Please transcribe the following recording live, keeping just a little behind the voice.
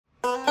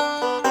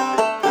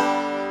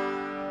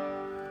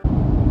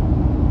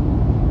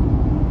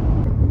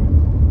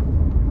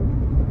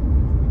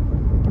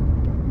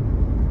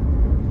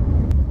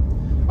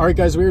All right,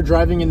 guys, we are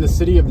driving in the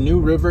city of New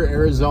River,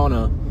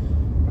 Arizona,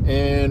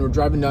 and we're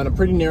driving down a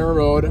pretty narrow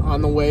road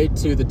on the way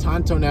to the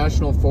Tonto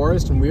National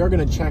Forest, and we are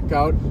going to check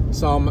out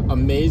some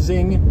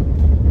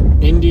amazing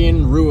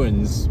Indian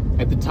ruins.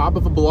 At the top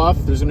of a bluff,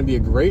 there's going to be a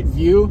great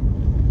view,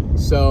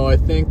 so I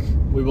think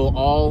we will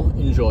all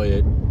enjoy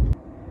it.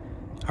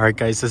 All right,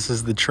 guys, this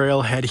is the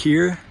trailhead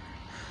here.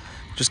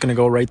 Just going to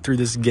go right through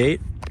this gate,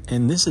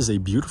 and this is a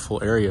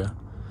beautiful area.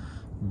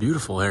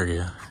 Beautiful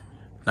area.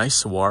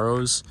 Nice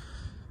saguaros.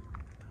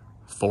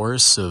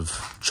 Forests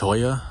of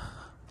cholla,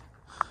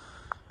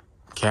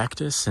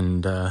 cactus,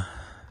 and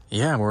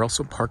yeah, we're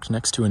also parked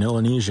next to an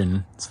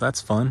Indonesian, so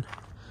that's fun.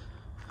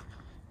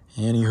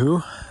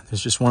 Anywho,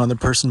 there's just one other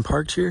person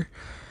parked here,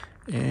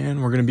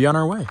 and we're gonna be on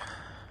our way.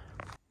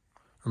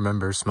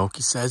 Remember,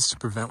 Smokey says to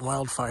prevent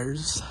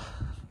wildfires.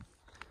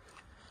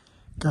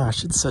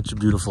 Gosh, it's such a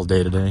beautiful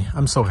day today.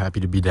 I'm so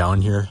happy to be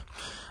down here.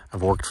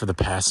 I've worked for the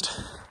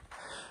past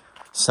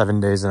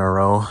 7 days in a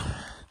row,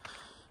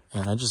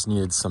 and I just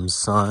needed some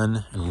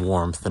sun and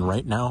warmth. And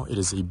right now it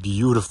is a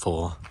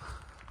beautiful,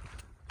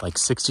 like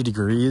 60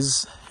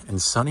 degrees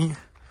and sunny,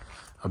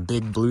 a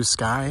big blue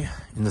sky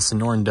in the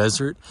Sonoran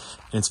Desert,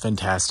 and it's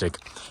fantastic.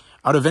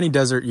 Out of any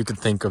desert you could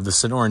think of, the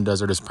Sonoran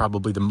Desert is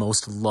probably the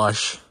most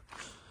lush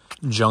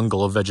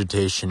jungle of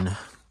vegetation,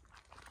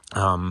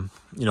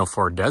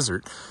 for a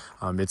desert.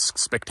 It's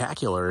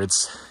spectacular.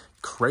 It's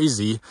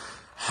crazy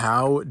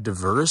how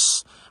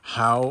diverse,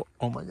 oh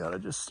my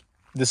God,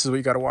 this is what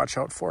you got to watch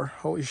out for.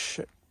 Holy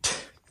shit.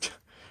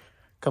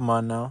 Come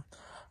on now.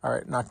 All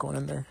right, not going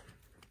in there.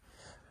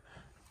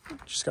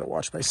 Just got to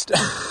watch my step.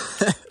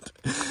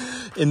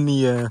 In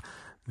the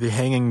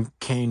hanging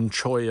cane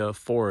cholla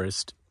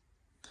forest,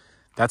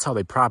 that's how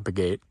they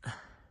propagate.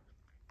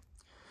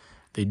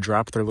 They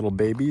drop their little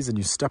babies and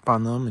you step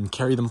on them and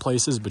carry them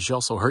places, but you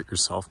also hurt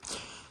yourself.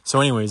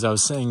 So anyways, I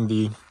was saying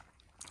the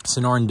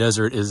Sonoran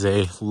Desert is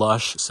a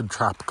lush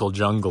subtropical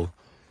jungle,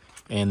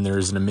 and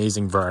there's an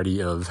amazing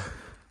variety of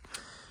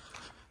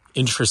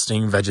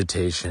interesting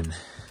vegetation,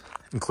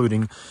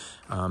 including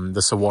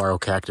the saguaro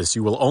cactus.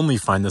 You will only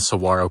find the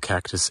saguaro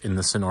cactus in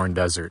the Sonoran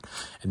Desert,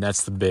 and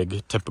that's the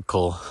big,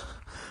 typical,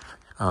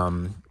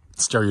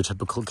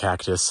 stereotypical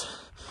cactus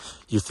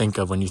you think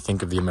of when you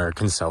think of the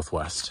American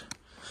Southwest.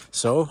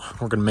 So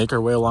we're going to make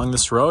our way along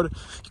this road.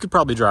 You could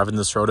probably drive in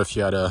this road if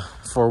you had a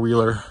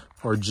four-wheeler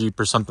or a Jeep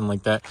or something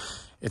like that.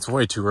 It's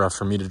way too rough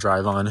for me to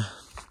drive on.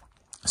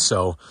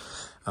 So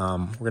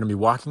we're going to be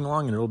walking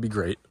along, and it'll be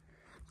great.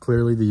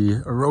 Clearly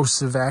the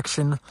erosive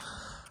action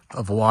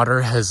of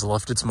water has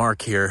left its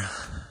mark here.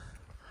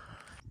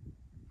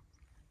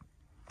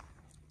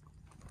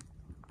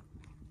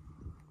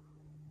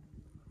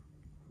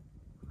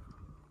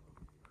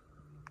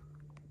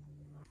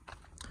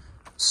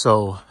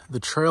 So the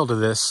trail to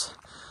this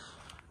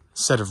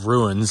set of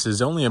ruins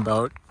is only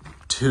about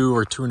 2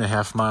 or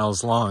 2.5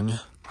 miles long.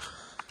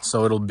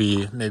 So it'll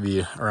be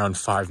maybe around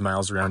 5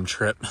 miles round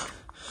trip.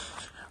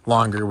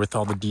 Longer with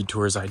all the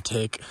detours I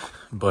take,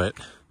 but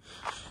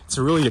it's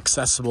a really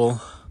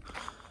accessible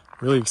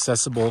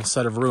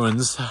set of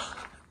ruins,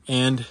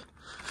 and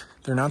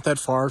they're not that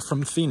far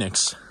from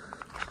Phoenix.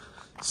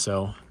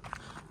 So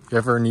if you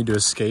ever need to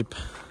escape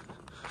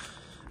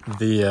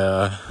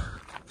the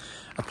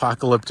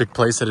apocalyptic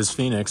place that is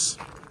Phoenix,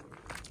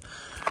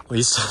 at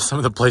least some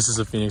of the places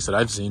of Phoenix that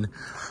I've seen,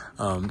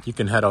 you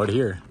can head out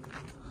here.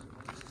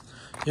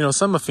 You know,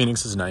 some of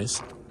Phoenix is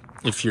nice.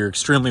 If you're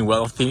extremely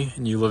wealthy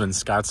and you live in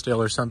Scottsdale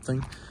or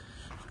something,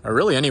 or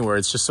really anywhere,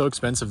 it's just so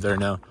expensive there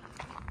now.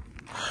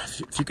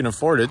 If you can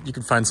afford it, you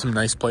can find some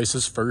nice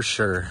places for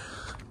sure.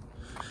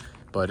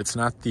 But it's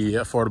not the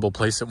affordable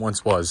place it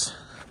once was.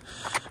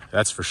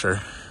 That's for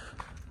sure.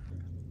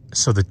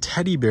 So the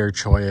teddy bear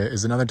cholla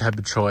is another type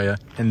of cholla,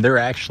 and they're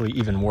actually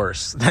even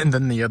worse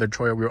than the other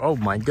cholla. Oh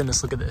my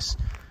goodness, look at this.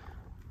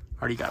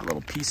 Already got a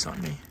little piece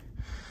on me.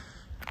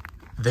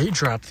 They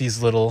drop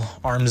these little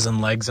arms and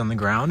legs on the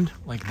ground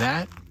like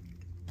that,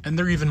 and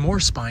they're even more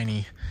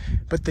spiny,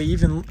 but they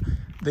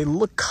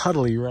look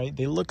cuddly, right?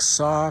 They look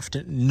soft.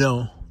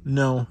 No,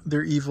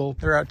 they're evil.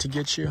 They're out to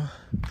get you.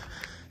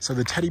 So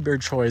the teddy bear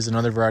cholla is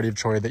another variety of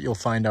cholla that you'll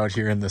find out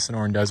here in the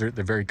Sonoran Desert.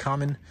 They're very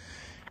common,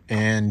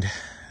 and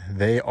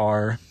they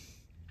are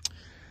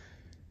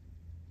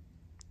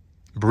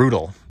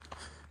brutal.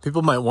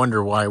 People might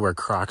wonder why I wear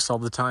Crocs all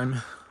the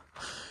time.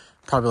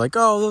 Probably like,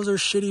 oh, those are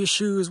shitty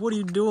shoes. What are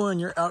you doing?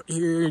 You're out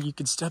here. You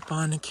could step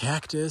on a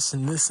cactus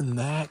and this and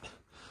that.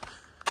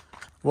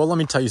 Well, let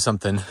me tell you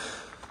something.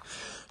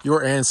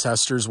 Your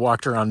ancestors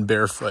walked around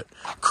barefoot.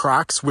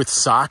 Crocs with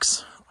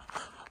socks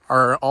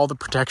are all the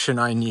protection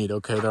I need,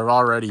 okay? They're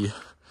already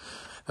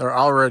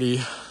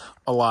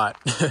a lot.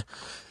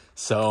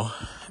 So,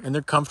 and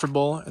they're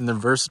comfortable and they're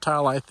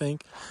versatile, I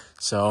think.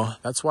 So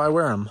that's why I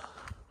wear them.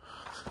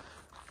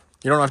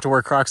 You don't have to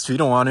wear Crocs if you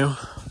don't want to,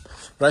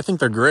 but I think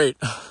they're great.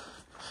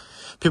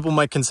 People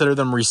might consider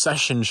them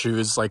recession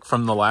shoes, like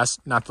from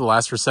not the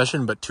last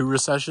recession, but 2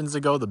 recessions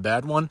ago, the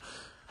bad one.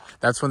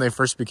 That's when they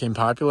first became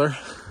popular.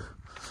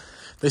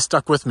 They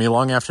stuck with me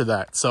long after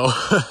that, so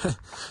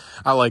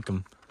I like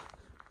them.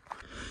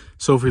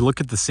 So if we look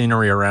at the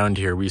scenery around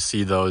here, we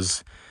see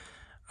those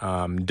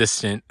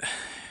distant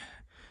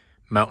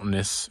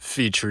mountainous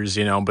features,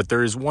 you know, but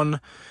there is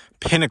one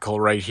pinnacle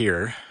right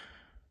here.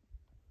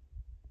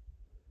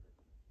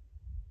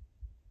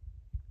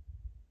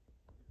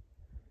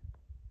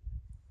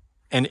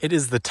 And it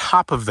is the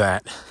top of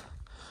that.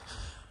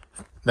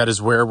 That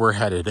is where we're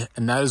headed.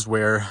 And that is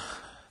where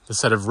the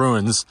set of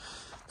ruins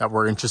that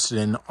we're interested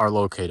in are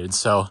located.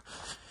 So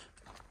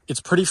it's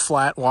pretty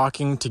flat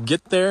walking to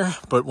get there,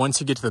 but once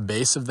you get to the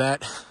base of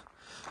that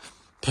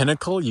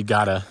pinnacle, you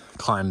gotta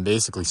climb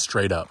basically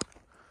straight up.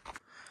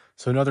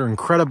 So another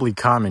incredibly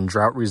common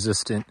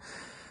drought-resistant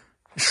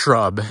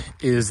shrub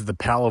is the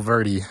palo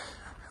verde.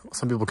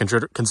 Some people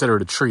consider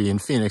it a tree. In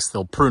Phoenix,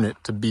 they'll prune it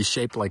to be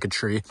shaped like a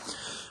tree.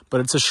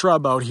 But it's a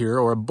shrub out here,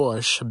 or a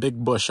bush, a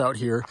big bush out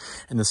here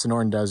in the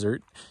Sonoran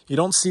Desert. You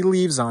don't see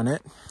leaves on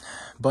it,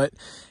 but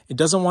it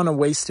doesn't want to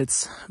waste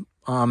its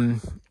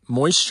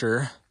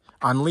moisture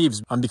on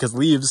leaves, because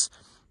leaves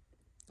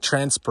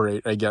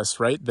transpirate, I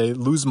guess, right? They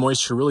lose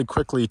moisture really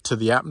quickly to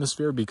the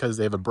atmosphere because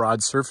they have a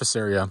broad surface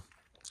area.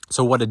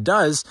 So what it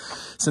does,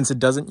 since it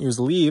doesn't use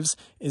leaves,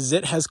 is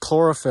it has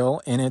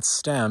chlorophyll in its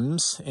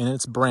stems, in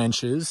its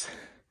branches,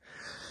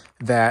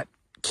 that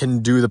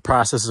can do the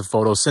process of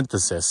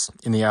photosynthesis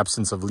in the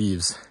absence of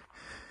leaves.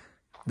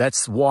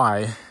 That's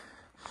why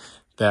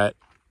that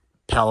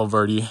palo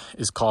verde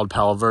is called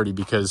palo verde,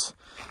 because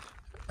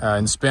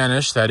in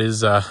Spanish, that is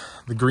the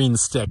green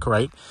stick,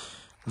 right?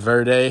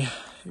 Verde,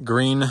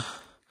 green,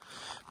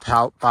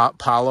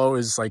 palo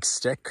is like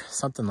stick,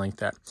 something like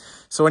that.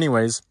 So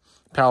anyways,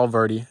 palo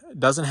verde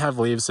doesn't have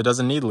leaves, it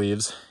doesn't need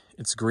leaves.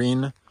 It's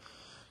green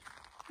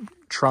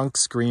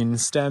trunks, green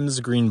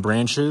stems, green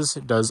branches.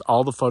 It does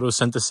all the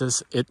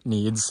photosynthesis it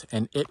needs,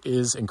 and it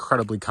is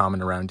incredibly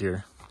common around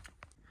here.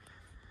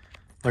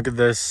 Look at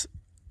this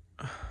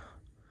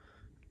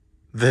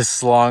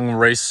long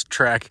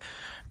racetrack,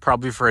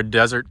 probably for a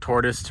desert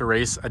tortoise to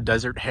race a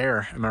desert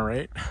hare. Am I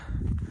right?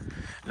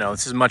 No,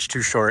 this is much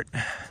too short.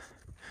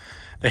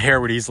 The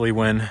hare would easily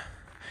win.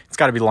 It's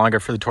got to be longer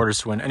for the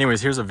tortoise to win.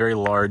 Anyways, here's a very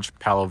large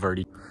palo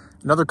verde.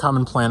 Another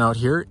common plant out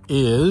here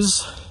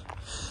is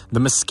the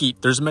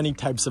mesquite. There's many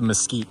types of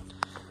mesquite,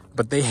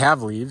 but they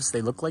have leaves.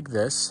 They look like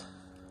this,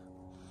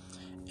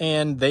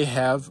 and they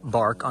have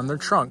bark on their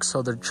trunks.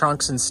 So their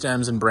trunks and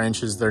stems and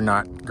branches, they're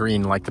not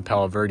green like the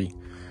palo verde.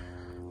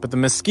 But the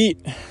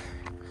mesquite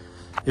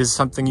is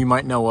something you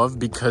might know of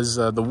because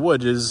the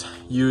wood is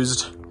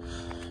used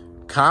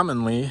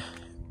commonly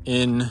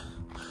in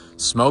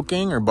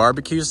smoking or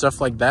barbecue,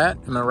 stuff like that.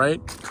 Am I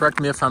right? Correct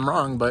me if I'm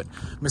wrong, but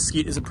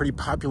mesquite is a pretty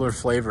popular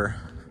flavor.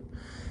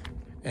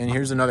 And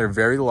here's another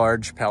very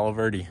large palo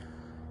verde.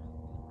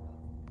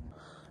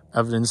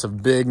 Evidence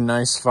of big,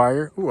 nice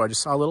fire. Ooh, I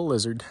just saw a little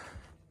lizard.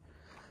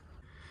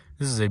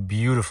 This is a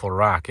beautiful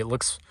rock. It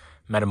looks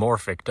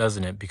metamorphic,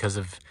 doesn't it? Because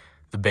of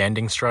the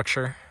banding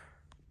structure.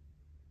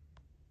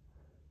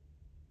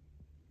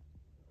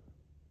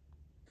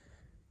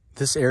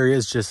 This area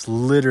is just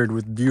littered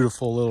with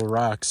beautiful little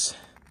rocks.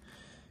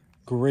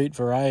 Great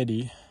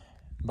variety,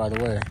 by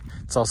the way.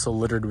 It's also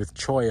littered with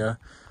cholla,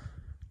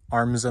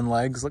 arms and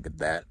legs. Look at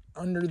that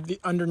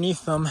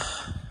underneath them.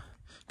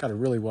 Gotta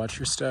really watch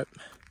your step.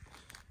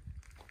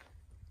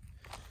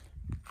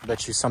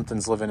 Bet you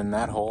something's living in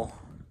that hole.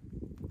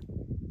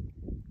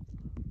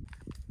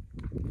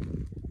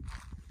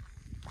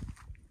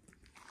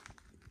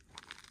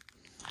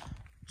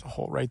 There's a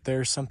hole right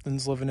there.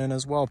 Something's living in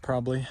as well,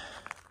 probably.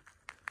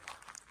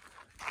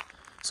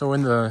 So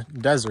in the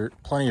desert,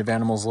 plenty of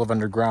animals live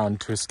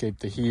underground to escape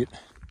the heat.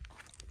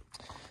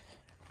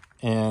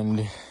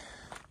 And,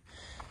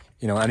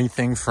 you know,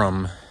 anything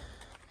from,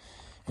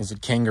 is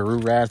it kangaroo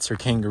rats or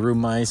kangaroo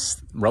mice,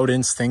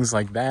 rodents, things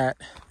like that,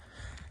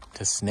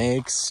 to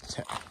snakes,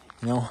 to,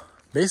 you know,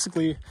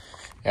 basically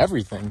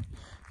everything.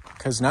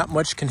 Because not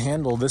much can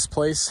handle this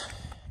place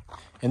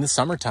in the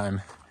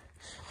summertime.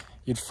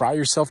 You'd fry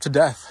yourself to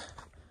death.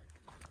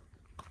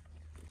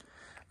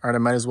 All right, I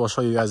might as well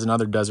show you guys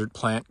another desert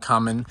plant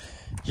common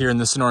here in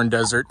the Sonoran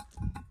Desert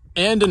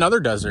and in other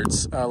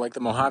deserts like the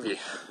Mojave.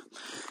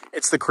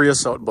 It's the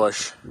creosote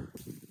bush.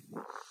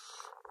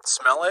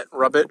 Smell it,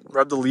 rub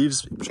the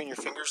leaves between your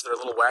fingers. They're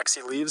little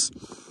waxy leaves.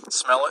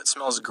 Smell it,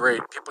 smells great.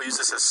 People use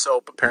this as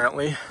soap,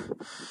 apparently,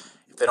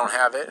 if they don't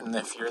have it, and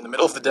if you're in the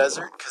middle of the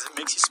desert, because it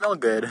makes you smell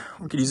good.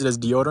 We could use it as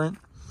deodorant.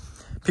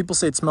 People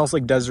say it smells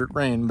like desert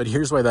rain, but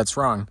here's why that's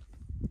wrong.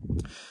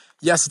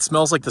 Yes, it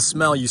smells like the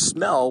smell you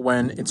smell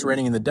when it's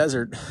raining in the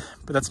desert,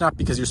 but that's not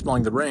because you're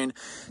smelling the rain.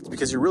 It's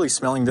because you're really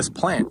smelling this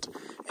plant,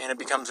 and it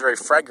becomes very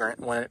fragrant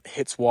when it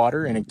hits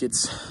water and it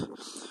gets,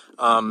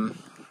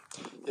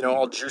 you know,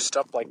 all juiced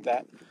up like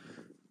that.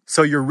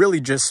 So you're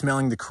really just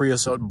smelling the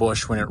creosote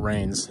bush when it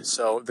rains.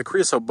 So the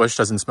creosote bush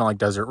doesn't smell like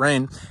desert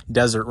rain.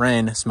 Desert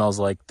rain smells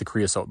like the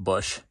creosote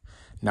bush.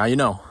 Now you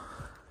know.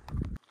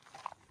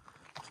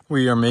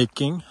 We are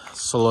making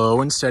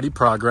slow and steady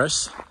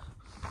progress.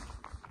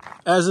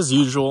 As is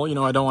usual, you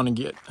know, I don't want to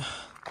get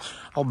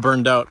all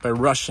burned out by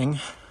rushing.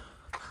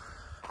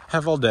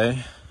 Have all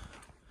day.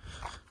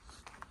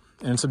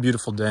 and it's a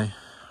beautiful day.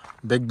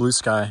 Big blue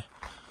sky.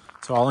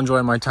 So I'll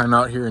enjoy my time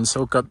out here and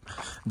soak up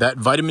that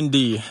vitamin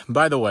D.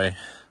 By the way,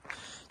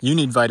 you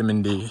need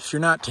vitamin D. If you're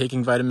not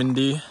taking vitamin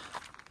D,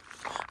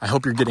 I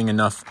hope you're getting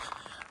enough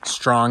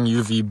strong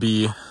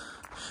UVB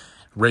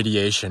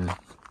radiation.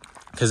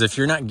 Because if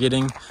you're not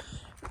getting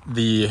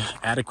the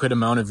adequate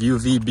amount of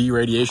UVB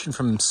radiation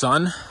from the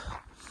sun,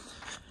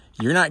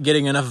 you're not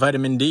getting enough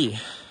vitamin D.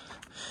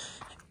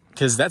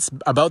 Because that's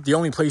about the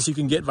only place you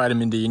can get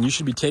vitamin D, and you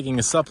should be taking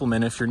a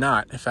supplement if you're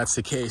not, if that's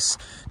the case.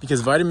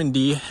 Because vitamin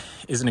D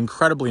is an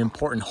incredibly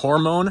important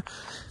hormone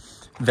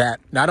that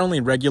not only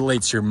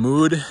regulates your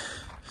mood,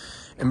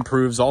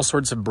 improves all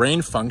sorts of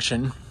brain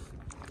function,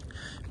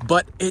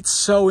 but it's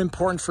so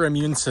important for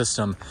immune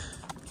system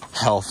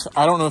health.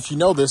 I don't know if you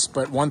know this,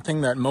 but one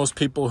thing that most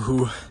people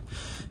who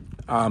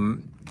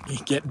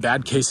get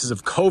bad cases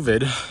of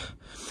COVID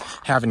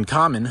have in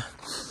common,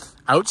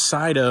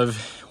 outside of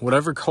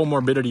whatever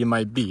comorbidity it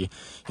might be,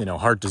 you know,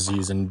 heart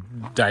disease and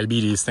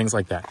diabetes, things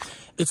like that,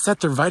 it's that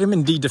they're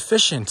vitamin D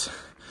deficient.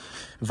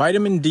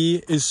 Vitamin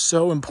D is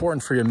so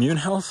important for your immune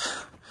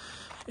health.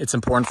 It's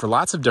important for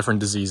lots of different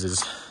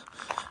diseases.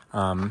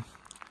 You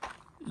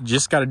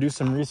just got to do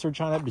some research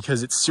on it,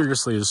 because it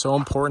seriously is so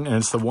important, and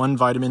it's the one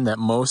vitamin that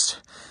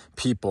most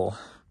people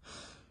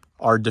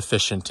are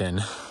deficient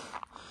in.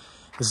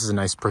 This is a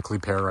nice prickly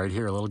pear right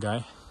here, little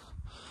guy.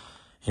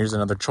 Here's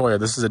another cholla.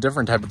 This is a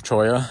different type of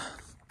cholla,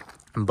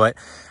 but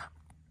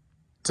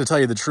to tell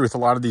you the truth, a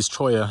lot of these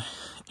cholla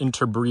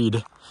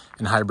interbreed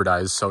and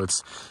hybridize, so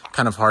it's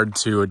kind of hard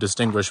to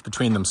distinguish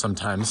between them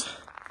sometimes.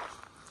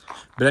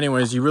 But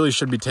anyways, you really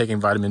should be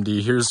taking vitamin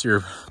D. Here's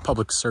your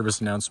public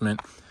service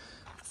announcement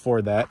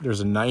for that.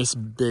 There's a nice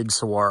big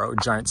saguaro,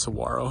 giant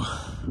saguaro.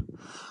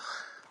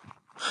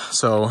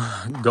 So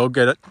go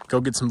get it.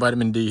 Go get some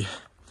vitamin D.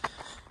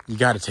 You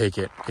got to take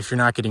it if you're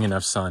not getting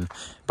enough sun.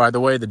 By the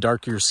way, the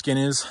darker your skin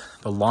is,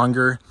 the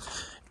longer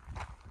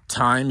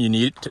time you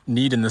need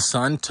in the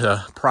sun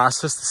to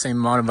process the same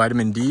amount of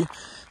vitamin D,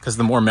 because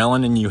the more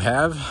melanin you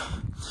have,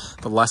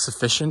 the less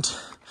efficient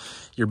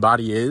your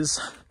body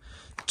is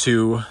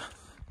to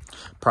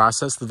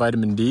process the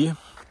vitamin D,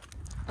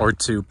 or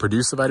to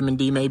produce the vitamin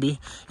D maybe.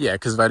 Yeah,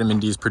 because vitamin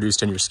D is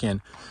produced in your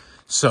skin.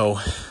 So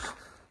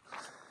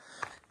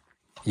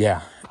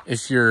yeah,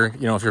 if you're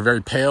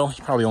very pale,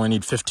 you probably only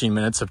need 15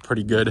 minutes of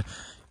pretty good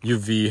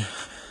UV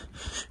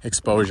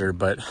exposure,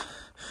 but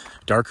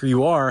darker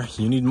you are,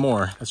 you need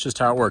more. That's just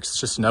how it works. It's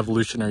just an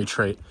evolutionary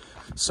trait.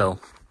 So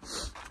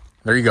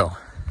there you go.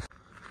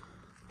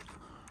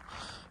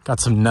 Got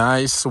some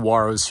nice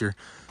saguaros here.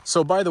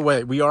 So by the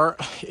way, we are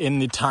in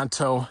the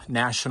Tonto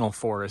National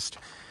Forest.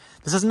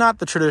 This is not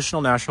the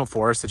traditional national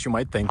forest that you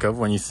might think of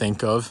when you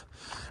think of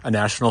a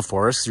national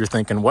forest. You're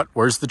thinking, what?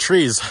 Where's the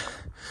trees?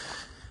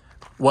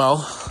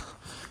 Well,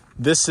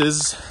 this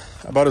is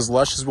about as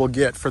lush as we'll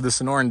get for the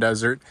Sonoran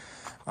Desert.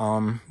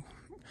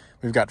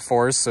 We've got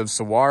forests of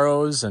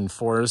saguaros and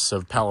forests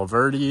of palo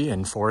verde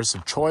and forests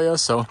of cholla.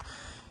 So,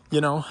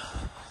 you know,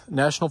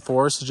 national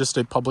forest is just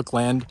a public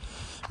land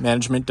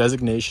management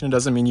designation. It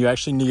doesn't mean you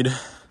actually need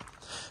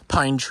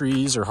pine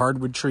trees or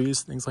hardwood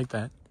trees, things like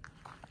that.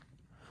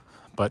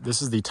 But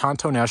this is the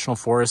Tonto National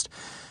Forest,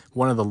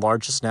 one of the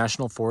largest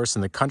national forests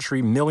in the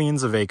country,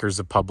 millions of acres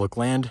of public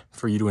land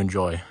for you to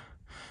enjoy.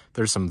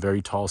 There's some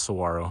very tall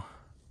saguaro.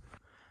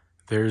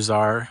 There's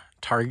our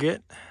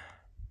target.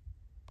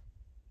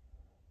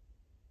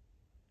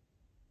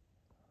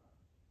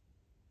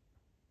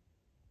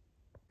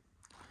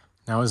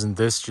 Now, isn't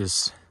this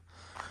just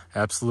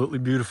absolutely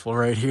beautiful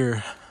right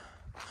here?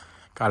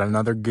 Got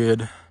another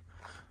good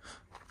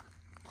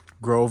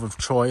grove of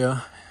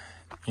cholla,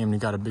 and we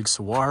got a big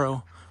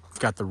saguaro. We've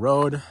got the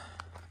road.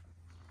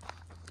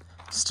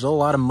 Still a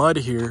lot of mud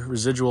here,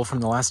 residual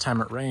from the last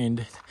time it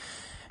rained.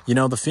 You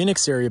know, the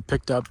Phoenix area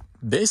picked up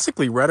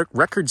basically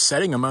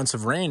record-setting amounts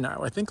of rain.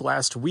 I think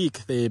last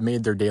week they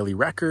made their daily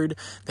record.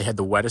 They had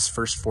the wettest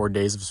first 4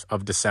 days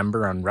of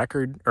December on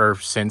record, or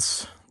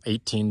since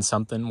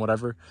 18-something,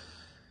 whatever.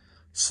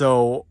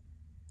 So,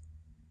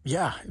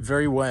 yeah,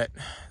 very wet.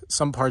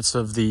 Some parts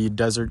of the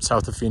desert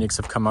south of Phoenix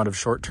have come out of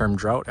short-term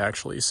drought,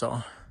 actually.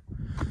 So,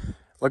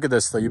 look at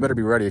this, though. You better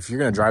be ready. If you're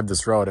going to drive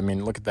this road, I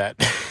mean, look at that.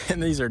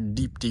 And these are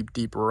deep, deep,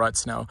 deep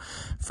ruts now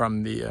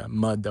from the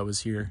mud that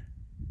was here.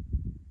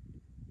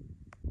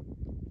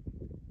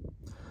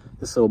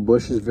 This little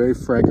bush is very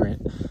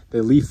fragrant.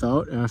 They leaf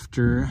out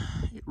after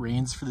it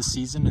rains for the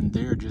season, and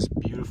they're just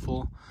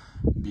beautiful,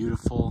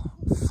 beautiful,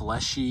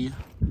 fleshy,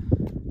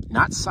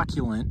 not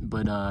succulent,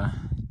 but I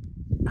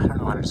don't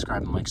know how to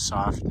describe them, like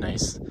soft,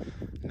 nice,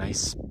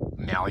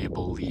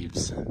 malleable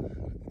leaves.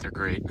 They're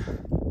great.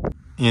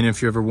 And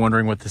if you're ever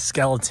wondering what the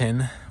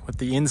skeleton, what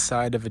the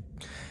inside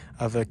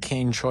of a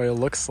cane cholla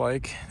looks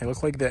like, they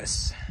look like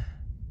this.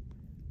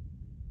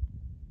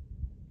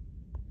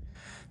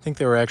 I think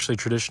they were actually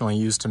traditionally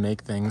used to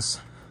make things,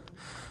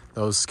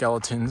 those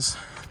skeletons.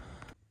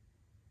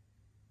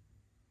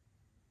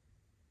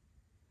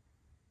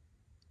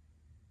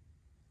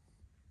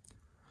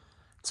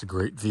 It's a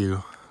great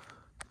view.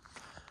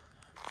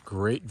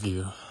 Great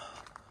view.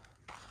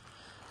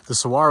 The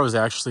saguaros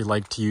actually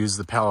like to use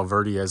the palo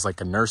verde as like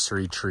a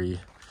nursery tree,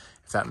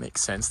 if that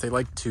makes sense. They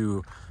like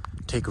to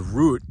take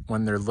root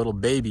when they're little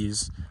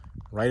babies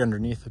right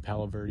underneath the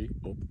palo verde.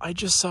 Oh, I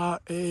just saw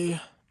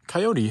a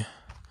coyote.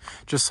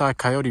 Just saw a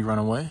coyote run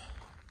away.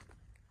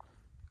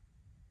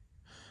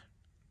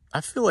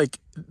 I feel like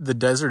the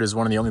desert is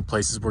one of the only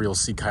places where you'll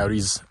see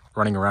coyotes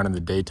running around in the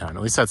daytime.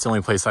 At least that's the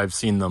only place I've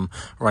seen them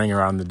running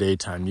around in the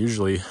daytime.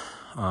 Usually,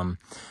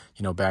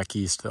 back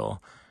east,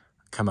 they'll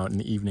come out in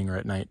the evening or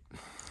at night,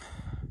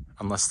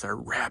 unless they're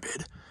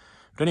rabid.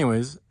 But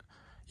anyways,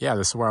 yeah,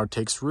 the saguaro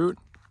takes root.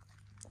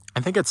 I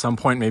think at some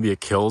point maybe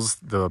it kills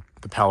the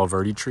palo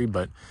verde tree,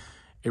 but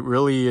it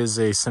really is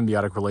a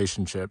symbiotic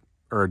relationship,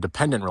 or a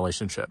dependent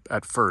relationship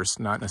at first,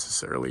 not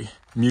necessarily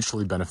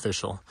mutually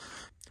beneficial.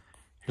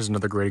 Here's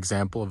another great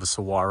example of a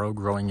saguaro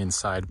growing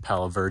inside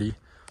palo verde,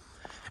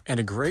 and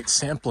a great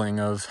sampling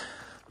of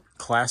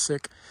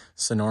classic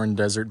Sonoran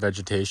Desert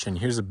vegetation.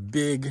 Here's a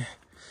big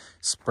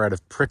spread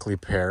of prickly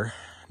pear.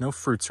 No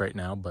fruits right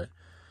now, but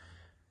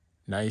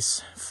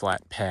nice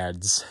flat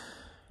pads.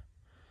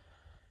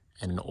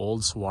 And an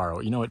old saguaro.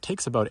 You know, it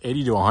takes about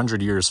 80 to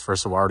 100 years for a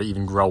saguaro to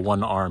even grow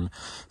one arm.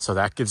 So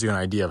that gives you an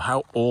idea of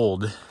how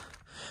old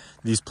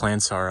these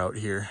plants are out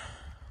here.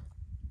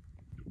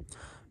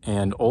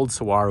 And old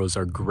saguaros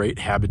are great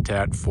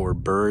habitat for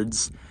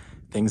birds,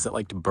 things that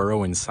like to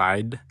burrow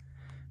inside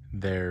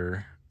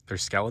their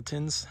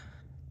skeletons.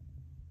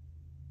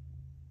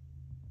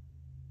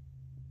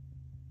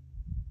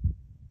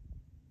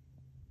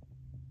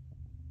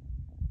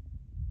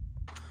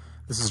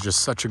 This is just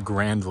such a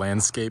grand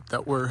landscape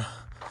that we're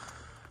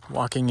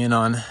walking in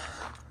on.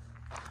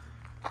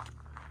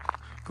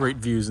 Great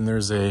views, and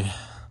there's a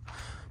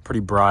pretty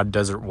broad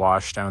desert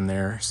wash down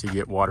there, so you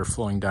get water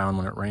flowing down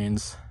when it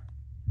rains.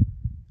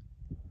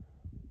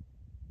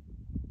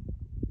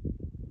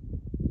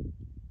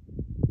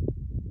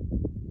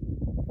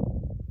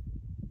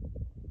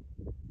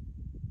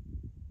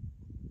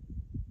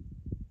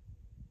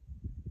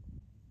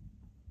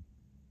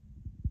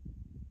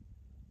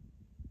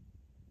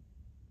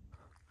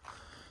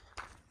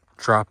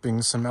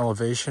 Dropping some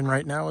elevation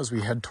right now as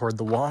we head toward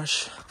the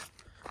wash.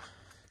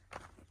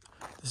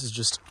 This is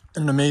just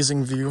an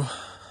amazing view.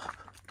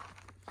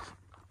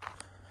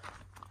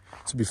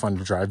 This would be fun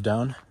to drive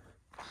down.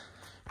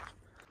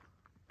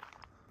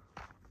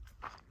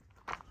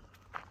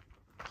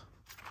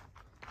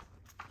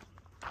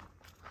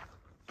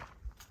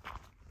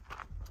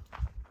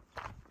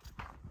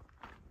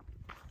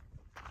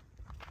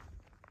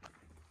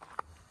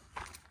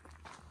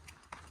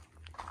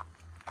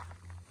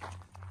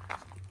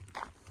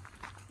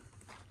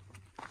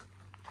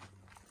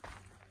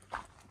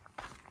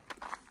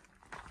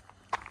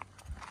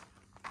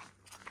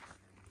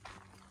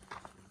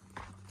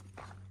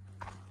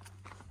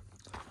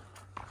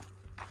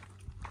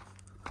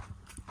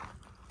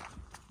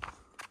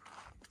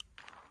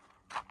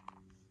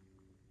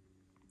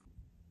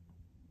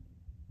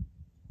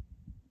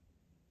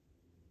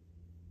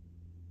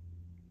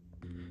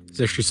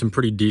 There's actually some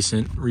pretty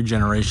decent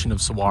regeneration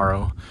of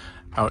saguaro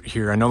out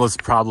here. I know that's a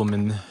problem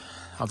in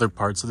other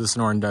parts of the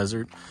Sonoran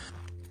Desert.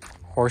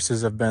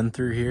 Horses have been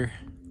through here.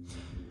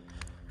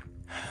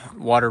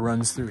 Water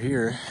runs through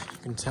here, you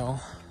can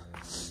tell.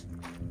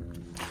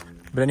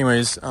 But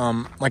anyways,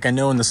 like I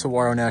know in the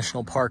Saguaro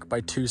National Park by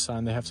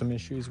Tucson, they have some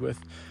issues with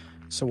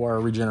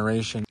saguaro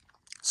regeneration.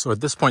 So at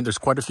this point, there's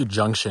quite a few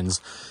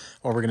junctions.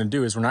 What we're gonna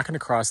do is we're not gonna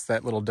cross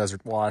that little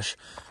desert wash.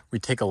 We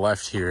take a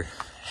left here,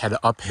 head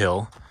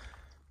uphill.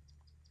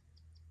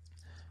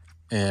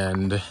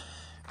 And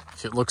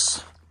if it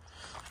looks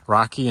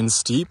rocky and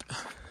steep,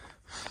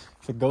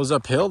 if it goes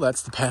uphill,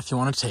 that's the path you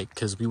want to take,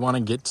 because we want to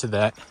get to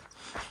that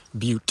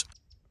butte.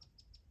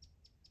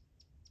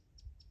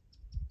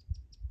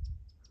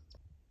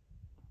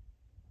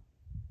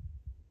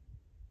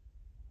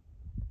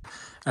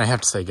 I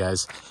have to say,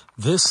 guys,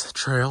 this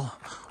trail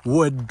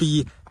would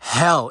be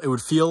hell. It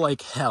would feel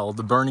like hell,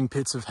 the burning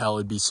pits of hell.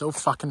 It'd be so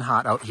fucking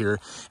hot out here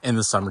in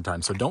the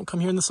summertime. So don't come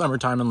here in the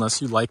summertime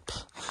unless you like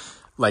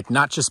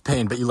not just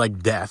pain, but you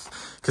like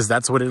death, because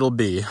that's what it'll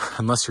be,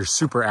 unless you're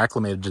super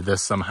acclimated to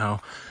this somehow.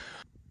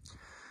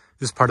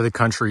 This part of the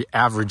country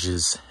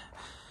averages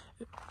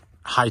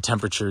high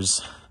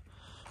temperatures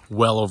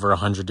well over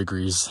 100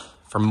 degrees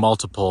for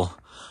multiple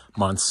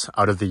months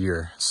out of the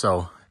year.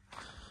 So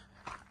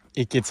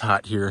it gets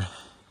hot here,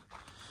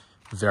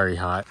 very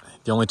hot.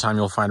 The only time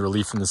you'll find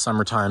relief in the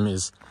summertime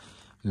is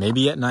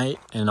maybe at night,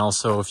 and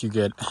also if you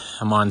get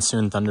a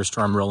monsoon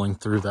thunderstorm rolling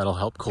through, that'll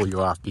help cool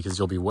you off because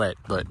you'll be wet.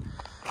 But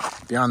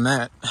beyond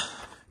that,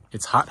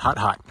 it's hot, hot,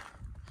 hot.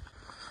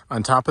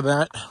 On top of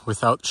that,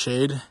 without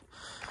shade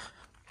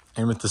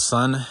and with the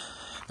sun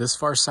this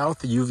far south,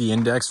 the UV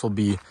index will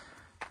be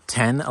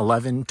 10,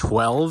 11,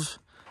 12.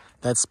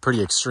 That's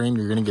pretty extreme.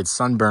 You're gonna get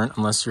sunburnt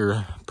unless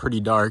you're pretty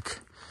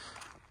dark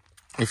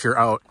if you're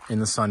out in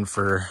the sun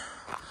for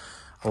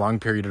a long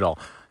period at all.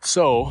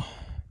 So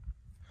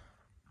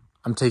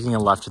I'm taking a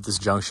left at this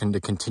junction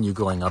to continue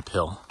going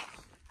uphill.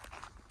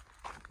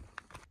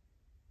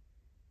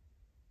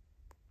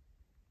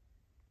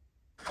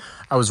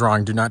 I was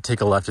wrong. Do not take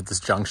a left at this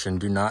junction.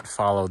 Do not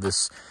follow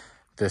this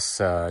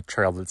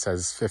trail that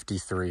says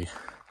 53.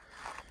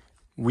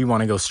 We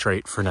want to go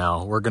straight for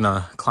now. We're going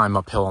to climb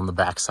uphill on the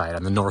backside,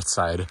 on the north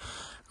side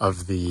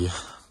of the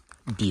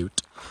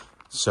butte.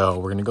 So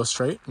we're going to go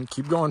straight and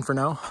keep going for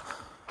now.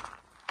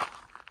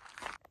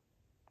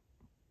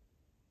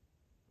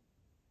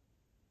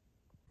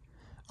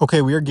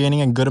 Okay, we are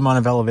gaining a good amount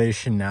of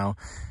elevation now.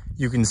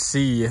 You can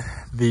see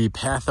the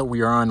path that we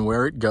are on,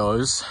 where it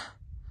goes.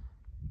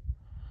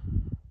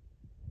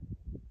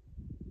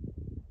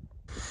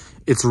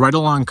 It's right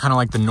along kind of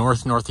like the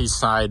northeast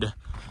side,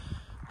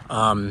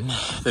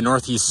 the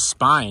northeast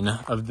spine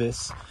of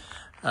this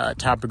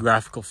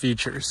topographical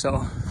feature.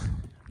 So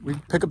we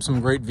pick up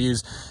some great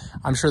views.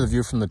 I'm sure the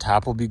view from the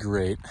top will be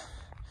great.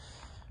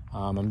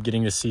 I'm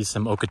getting to see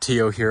some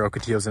ocotillo here.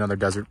 Ocotillo is another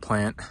desert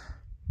plant.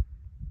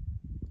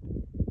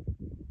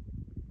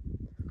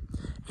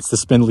 It's the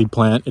spindly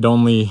plant. It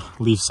only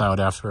leaves out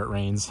after it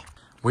rains.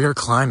 We are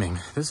climbing.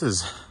 This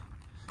is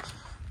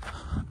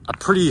a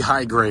pretty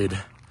high grade.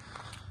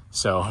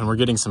 So, and we're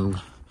getting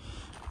some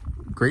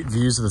great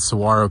views of the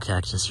saguaro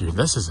cactus here.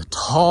 This is a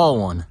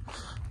tall one.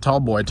 Tall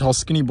boy, tall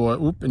skinny boy.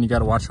 Oop, and you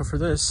gotta watch out for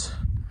this.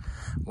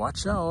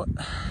 Watch out.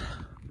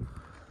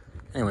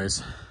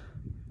 Anyways,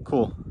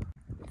 cool.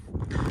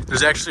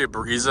 There's actually a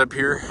breeze up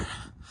here.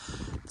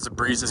 There's a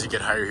breeze as you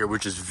get higher here,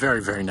 which is very,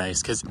 very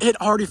nice because it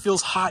already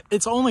feels hot.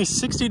 It's only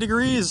 60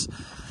 degrees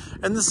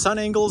and the sun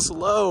angle is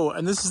low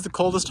and this is the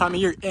coldest time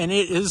of year and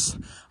it is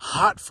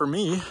hot for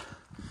me.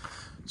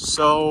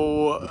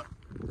 So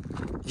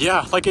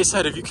yeah, like I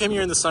said, if you came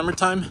here in the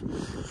summertime,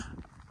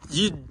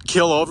 you'd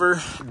kill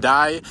over,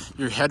 die.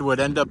 Your head would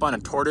end up on a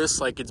tortoise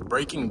like it's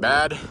Breaking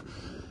Bad.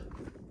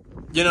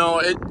 You know,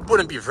 it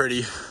wouldn't be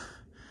pretty.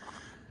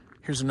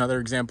 Here's another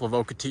example of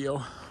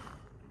ocotillo.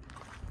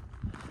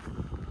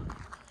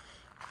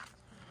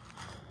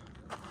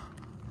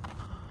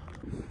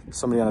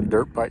 Somebody on a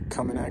dirt bike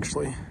coming,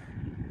 actually.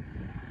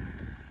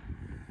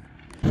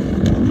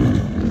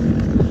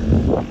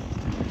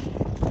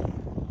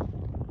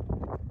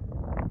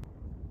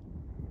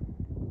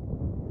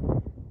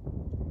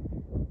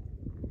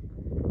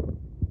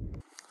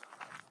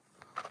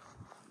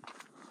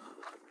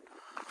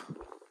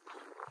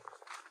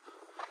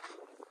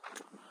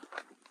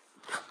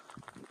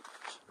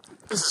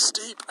 This is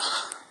steep.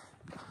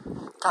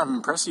 Kind of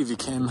impressive he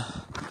came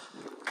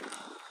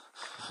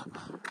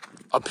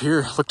up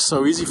here. Looked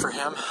so easy for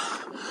him.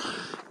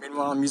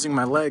 Meanwhile, I'm using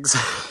my legs.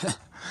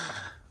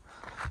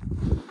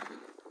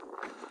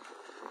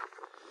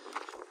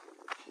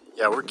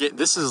 Yeah, we're getting,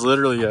 this is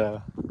literally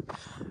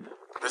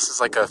this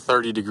is like a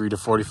 30 degree to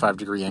 45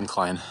 degree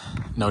incline.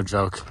 No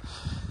joke.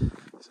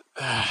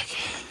 Okay.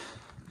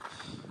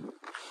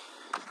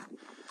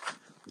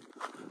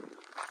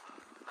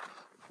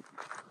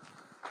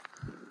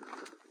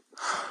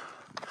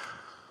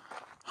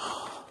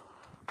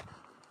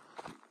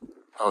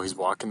 Oh, he's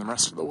walking the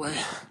rest of the way.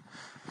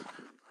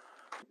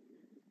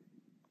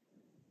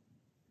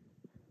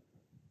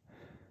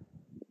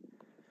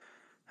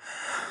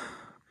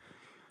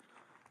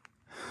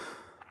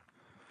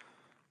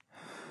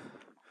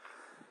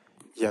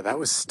 Yeah, that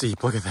was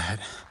steep. Look at that.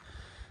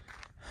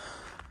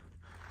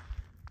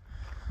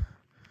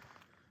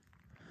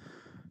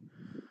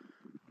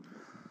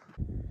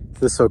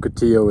 This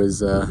ocotillo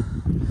is,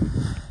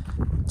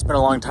 it's been a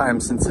long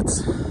time since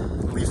it's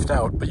leafed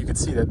out, but you can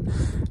see that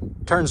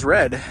it turns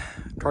red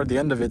toward the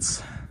end of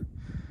its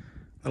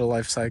little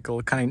life cycle.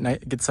 It kind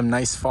of gets some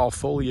nice fall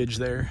foliage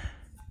there.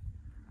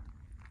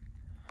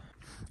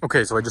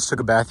 Okay, so I just took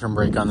a bathroom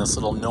break on this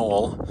little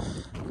knoll.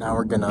 Now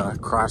we're gonna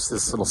cross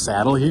this little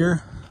saddle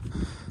here.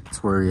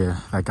 It's where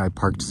that guy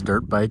parked his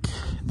dirt bike.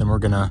 Then we're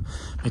gonna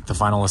make the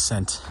final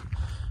ascent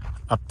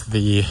up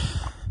the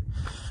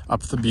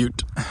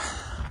butte.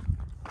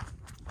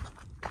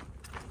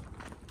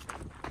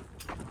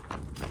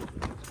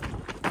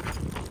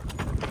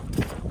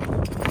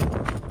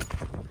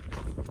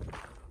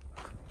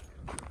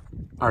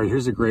 All right,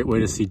 here's a great way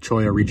to see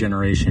cholla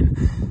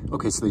regeneration.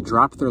 Okay, so they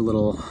drop their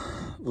little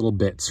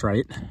bits,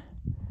 right?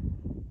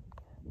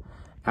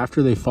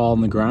 After they fall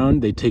on the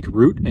ground, they take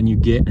root and you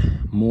get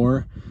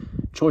more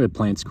cholla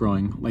plants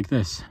growing like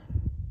this.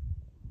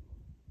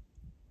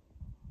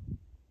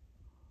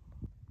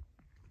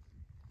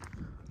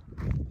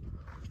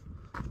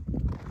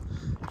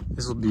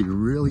 This will be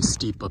really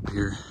steep up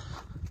here.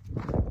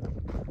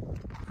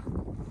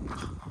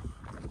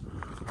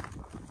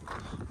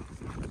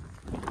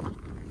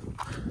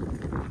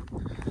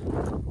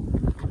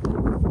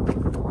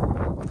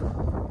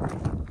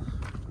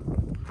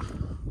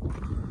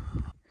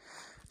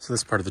 So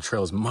this part of the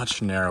trail is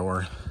much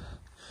narrower.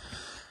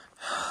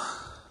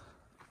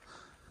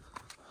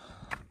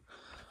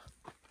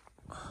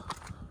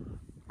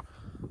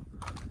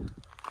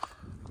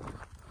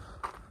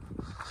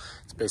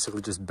 It's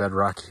basically just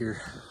bedrock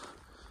here.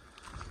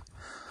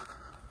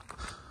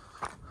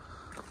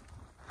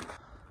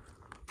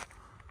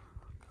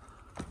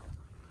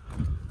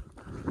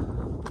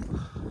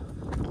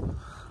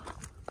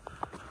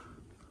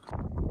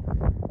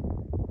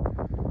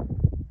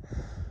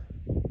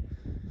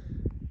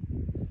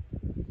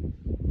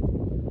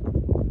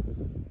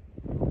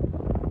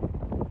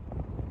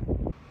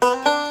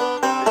 bye.